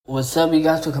What's up, you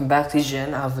guys? Welcome back to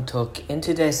Gen Alpha Talk. In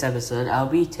today's episode, I'll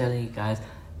be telling you guys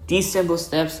these simple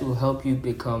steps will help you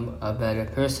become a better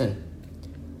person.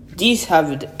 These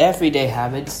everyday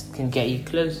habits can get you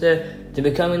closer to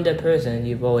becoming the person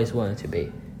you've always wanted to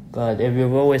be. But if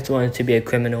you've always wanted to be a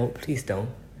criminal, please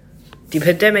don't. The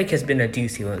pandemic has been a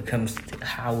doozy when it comes to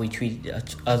how we treat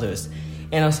others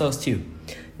and ourselves too.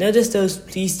 Notice those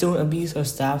please don't abuse or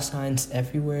stop signs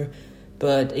everywhere.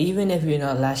 But even if you're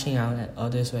not lashing out at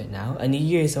others right now, a new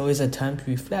year is always a time to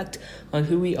reflect on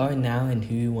who we are now and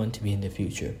who we want to be in the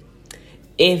future.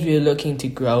 If you're looking to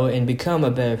grow and become a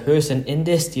better person in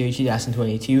this year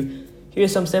 2022, here are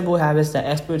some simple habits that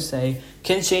experts say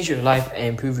can change your life and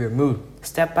improve your mood.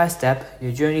 Step by step,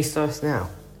 your journey starts now.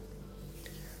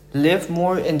 Live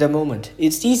more in the moment.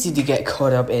 It's easy to get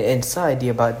caught up in anxiety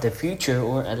about the future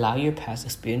or allow your past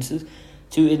experiences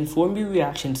to inform your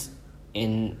reactions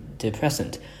in the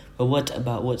present. But what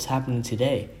about what's happening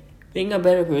today? Being a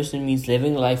better person means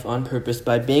living life on purpose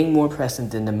by being more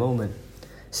present in the moment,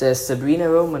 says Sabrina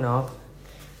Romanoff,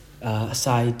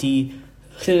 PsyD,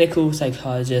 clinical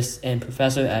psychologist and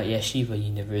professor at Yeshiva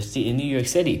University in New York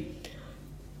City.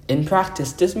 In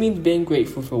practice, this means being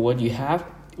grateful for what you have,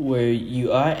 where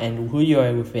you are, and who you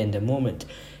are within the moment,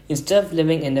 instead of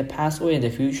living in the past or in the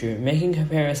future, making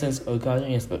comparisons or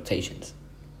guarding expectations.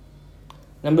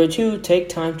 Number 2, take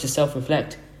time to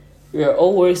self-reflect. We are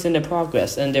all works in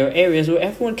progress, and there are areas where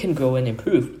everyone can grow and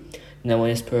improve. No one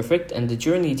is perfect, and the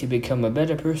journey to become a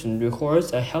better person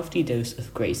requires a healthy dose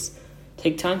of grace.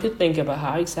 Take time to think about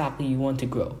how exactly you want to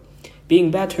grow. Being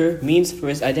better means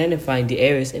first identifying the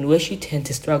areas in which you tend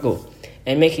to struggle,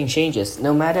 and making changes,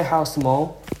 no matter how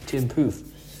small, to improve,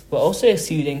 while also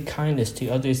exuding kindness to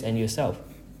others and yourself.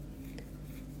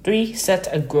 3, set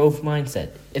a growth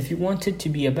mindset. If you wanted to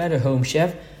be a better home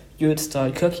chef, you would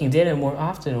start cooking dinner more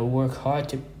often or work hard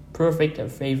to perfect a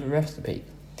favorite recipe.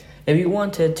 If you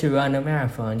wanted to run a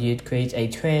marathon, you'd create a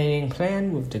training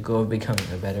plan with the goal of becoming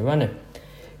a better runner.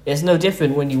 It's no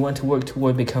different when you want to work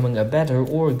toward becoming a better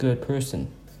or a good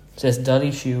person, says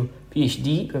Dudley Shu,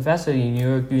 PhD, professor at New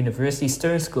York University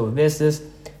Stern School of Business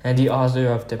and the author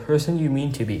of The Person You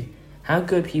Mean to Be, How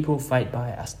Good People Fight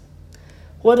Bias.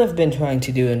 What I've been trying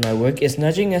to do in my work is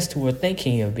nudging us toward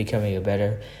thinking of becoming a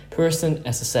better person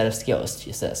as a set of skills,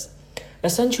 she says.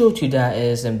 Essential to that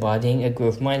is embodying a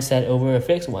growth mindset over a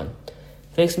fixed one.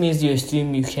 Fixed means you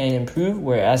assume you can improve,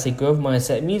 whereas a growth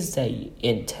mindset means that you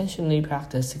intentionally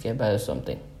practice to get better at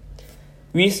something.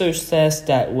 Research says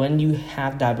that when you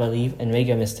have that belief and make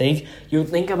a mistake, you'll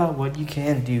think about what you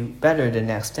can do better the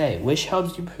next day, which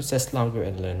helps you persist longer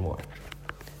and learn more.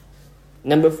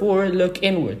 Number 4, look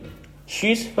inward.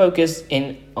 Hugh's focus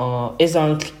is on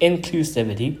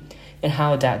inclusivity and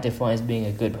how that defines being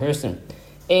a good person.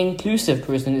 An inclusive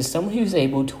person is someone who is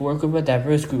able to work with a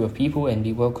diverse group of people and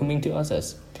be welcoming to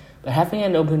others. But having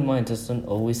an open mind doesn't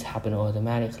always happen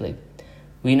automatically.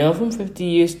 We know from 50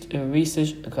 years of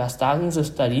research across thousands of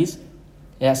studies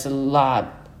that a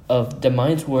lot of the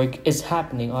mind's work is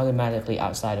happening automatically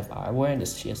outside of our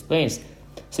awareness, she explains.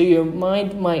 So your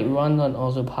mind might run on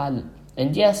autopilot.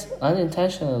 And yes,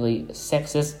 unintentionally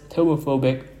sexist,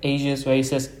 homophobic, ageist,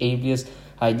 racist, ableist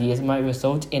ideas might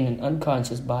result in an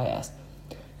unconscious bias.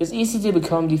 It's easy to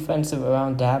become defensive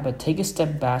around that, but take a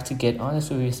step back to get honest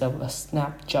with yourself and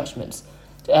snap judgments,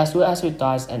 as well as your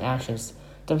thoughts and actions.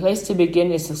 The place to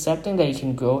begin is accepting that you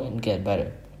can grow and get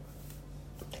better.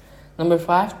 Number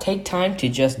 5, take time to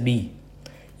just be.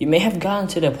 You may have gotten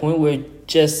to the point where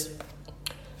just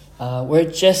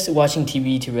watching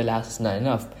TV to relax is not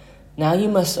enough. Now you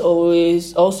must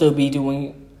always also be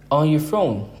doing on your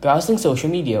phone, browsing social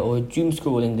media or doom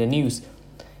scrolling the news.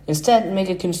 Instead, make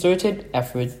a concerted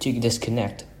effort to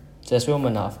disconnect, says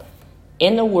Romanoff.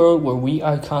 In a world where we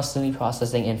are constantly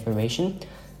processing information,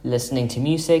 listening to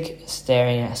music,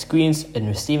 staring at screens, and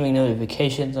receiving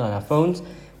notifications on our phones,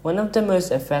 one of the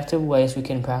most effective ways we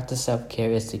can practice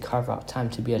self-care is to carve out time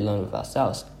to be alone with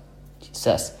ourselves. She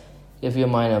says, give your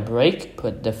mind a break,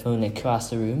 put the phone across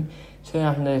the room, turn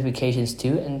off notifications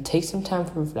too, and take some time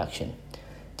for reflection.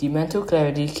 The mental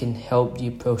clarity can help you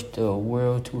approach the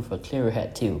world with a clearer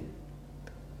head too.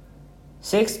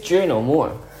 6, journal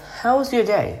more. How was your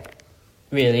day?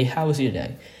 Really, how was your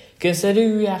day? Consider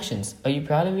your reactions. Are you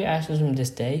proud of your actions from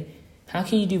this day? How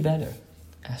can you do better?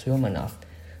 Asked Romanoff.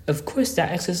 Of course,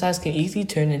 that exercise can easily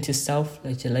turn into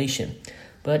self-flagellation,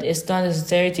 but it's not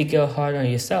necessary to go hard on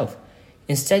yourself.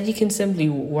 Instead, you can simply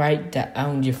write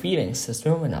down your feelings, says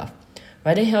Romanoff.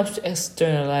 Writing helps to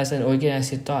externalize and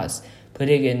organize your thoughts.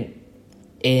 Putting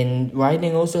in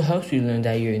writing also helps you learn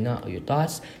that you're not your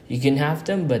thoughts. You can have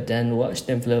them, but then watch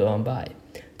them float on by.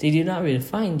 They do not really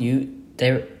define you.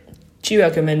 She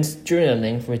recommends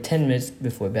journaling for 10 minutes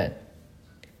before bed.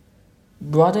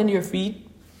 Broaden your feed.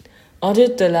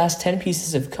 Audit the last 10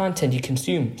 pieces of content you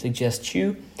consume, suggests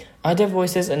Chu. Are the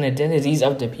voices and identities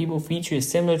of the people featured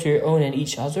similar to your own and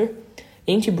each other?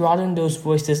 Aim to broaden those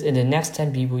voices in the next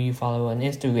 10 people you follow on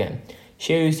Instagram,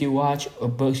 shows you watch, or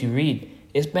books you read.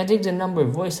 Expanding the number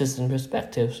of voices and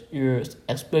perspectives you're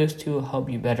exposed to will help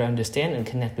you better understand and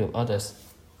connect with others.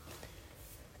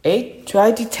 8.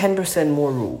 Try the 10%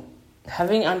 more rule.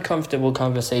 Having uncomfortable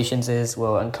conversations is,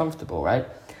 uncomfortable, right?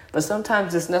 But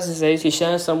sometimes it's necessary to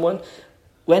shun someone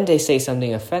when they say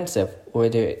something offensive or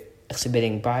they're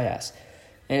exhibiting bias.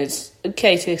 And it's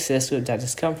okay to exist with that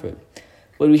discomfort.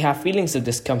 When we have feelings of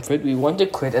discomfort, we want to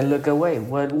quit and look away.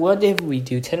 What if we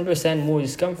do 10% more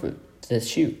discomfort?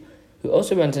 Says Chu, who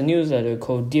also runs a newsletter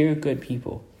called Dear Good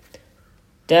People.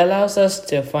 That allows us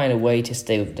to find a way to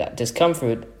stay with that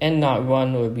discomfort and not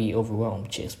run or be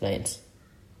overwhelmed, she explains.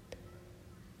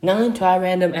 9. Try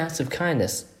random acts of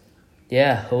kindness.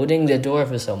 Yeah, holding the door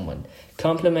for someone,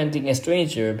 complimenting a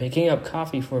stranger, or picking up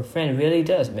coffee for a friend really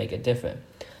does make a difference.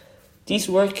 These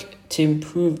work to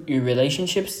improve your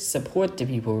relationships, support the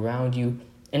people around you,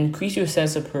 and increase your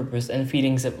sense of purpose and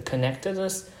feelings of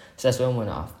connectedness, says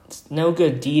Romanov. No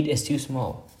good deed is too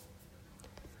small.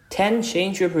 10.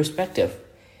 Change your perspective.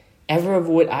 Ever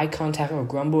avoid eye contact or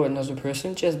grumble at another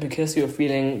person just because you're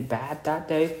feeling bad that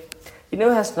day? You know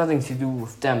it has nothing to do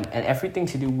with them and everything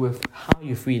to do with how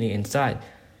you're feeling inside.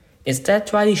 Instead,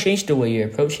 try to change the way you're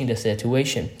approaching the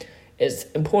situation. It's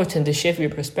important to shift your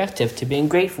perspective to being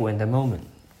grateful in the moment.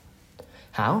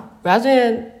 How? Rather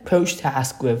than approach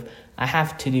tasks with, I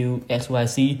have to do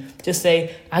XYZ, just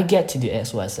say, I get to do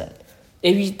XYZ.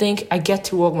 If you think, I get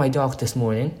to walk my dog this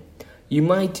morning, you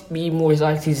might be more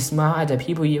likely to smile at the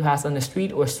people you pass on the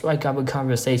street or strike up a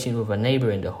conversation with a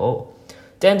neighbor in the hall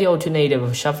than the alternative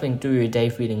of shuffling through your day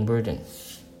feeling burdened.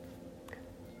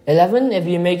 11. If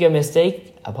you make a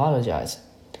mistake, apologize.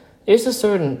 There's a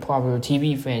certain popular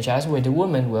TV franchise where the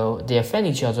women they offend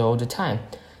each other all the time.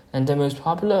 And the most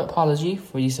popular apology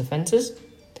for these offenses?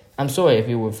 I'm sorry if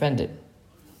you were offended.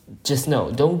 Just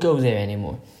no, don't go there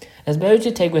anymore. It's better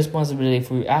to take responsibility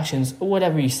for your actions or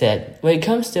whatever you said. When it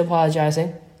comes to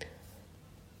apologizing,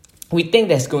 we think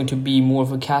that's going to be more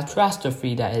of a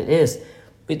catastrophe than it is.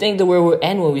 We think the world will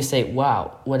end when we say,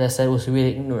 wow, what I said was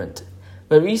really ignorant.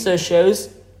 But research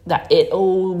shows that it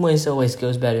almost always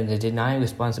goes better than denying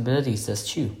responsibility, says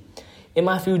Chu. It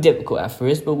might feel difficult at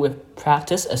first, but with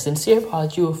practice, a sincere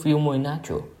apology will feel more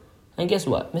natural. And guess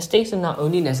what? Mistakes are not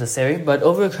only necessary, but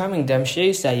overcoming them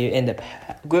shows that you're in the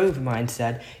growth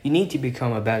mindset. You need to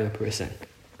become a better person.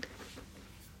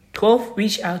 12.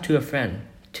 Reach out to a friend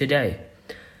today.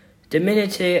 The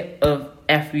minutiae of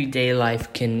everyday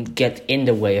life can get in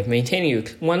the way of maintaining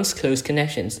one's close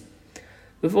connections.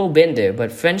 We've all been there,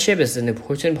 but friendship is an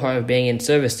important part of being in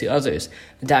service to others.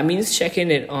 That means checking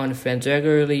in on friends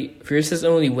regularly versus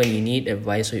only when you need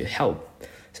advice or help,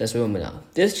 says Romanov.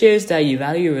 This shows that you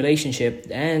value your relationship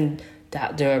and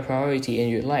that they're a priority in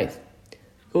your life.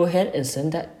 Go ahead and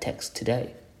send that text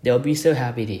today. They'll be so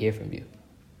happy to hear from you.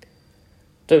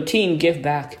 13. Give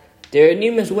back. There are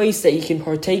numerous ways that you can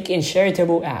partake in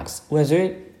charitable acts,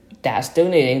 whether that's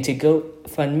donating to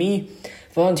GoFundMe,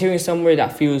 volunteering somewhere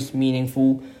that feels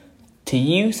meaningful to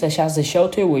you, such as the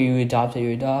shelter where you adopted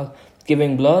your dog,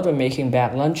 giving blood or making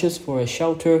bag lunches for a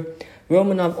shelter.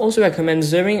 Romanov also recommends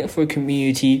serving for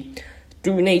community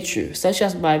through nature, such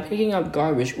as by picking up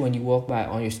garbage when you walk by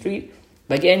on your street.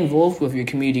 By getting involved with your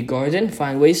community garden,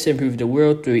 find ways to improve the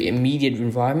world through immediate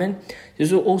environment. This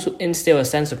will also instill a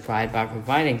sense of pride by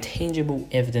providing tangible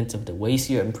evidence of the ways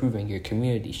you're improving your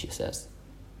community, she says.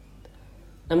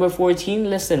 Number 14,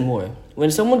 listen more.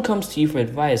 When someone comes to you for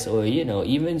advice or,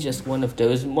 even just one of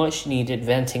those much needed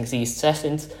venting these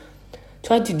sessions,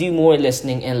 try to do more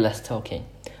listening and less talking.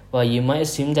 While you might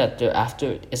assume that they're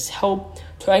after is help,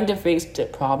 trying to fix the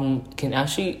problem can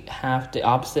actually have the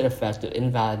opposite effect of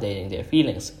invalidating their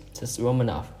feelings, says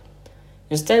Romanov.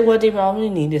 Instead, what they probably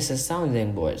need is a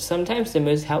sounding board. Sometimes the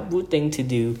most helpful thing to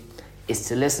do is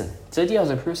to listen, so the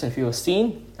other person feels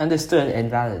seen, understood, and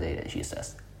validated, she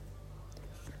says.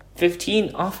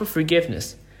 15. Offer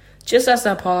forgiveness. Just as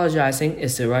apologizing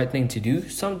is the right thing to do,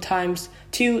 sometimes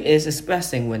too is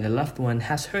expressing when a loved one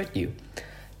has hurt you.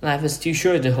 Life is too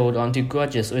short to hold on to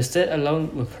grudges or sit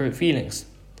alone with hurt feelings.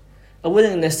 A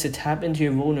willingness to tap into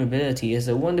your vulnerability is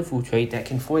a wonderful trait that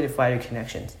can fortify your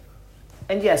connections.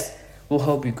 And yes, will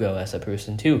help you grow as a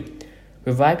person too.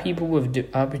 Provide people with the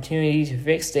opportunity to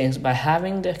fix things by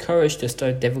having the courage to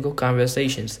start difficult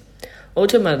conversations.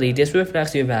 Ultimately, this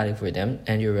reflects your value for them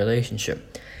and your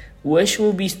relationship, which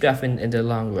will be strengthened in the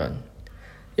long run.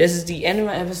 This is the end of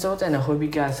my episode, and I hope you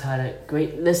guys had a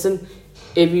great listen.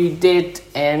 If you did,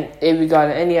 and if you got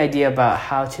any idea about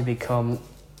how to become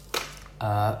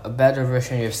a better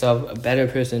version of yourself, a better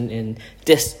person in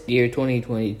this year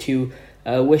 2022,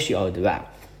 I wish you all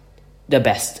the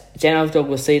best. Channel Talk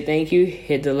will say thank you.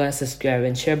 Hit the like, subscribe,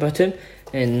 and share button,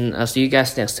 and I'll see you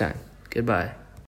guys next time. Goodbye.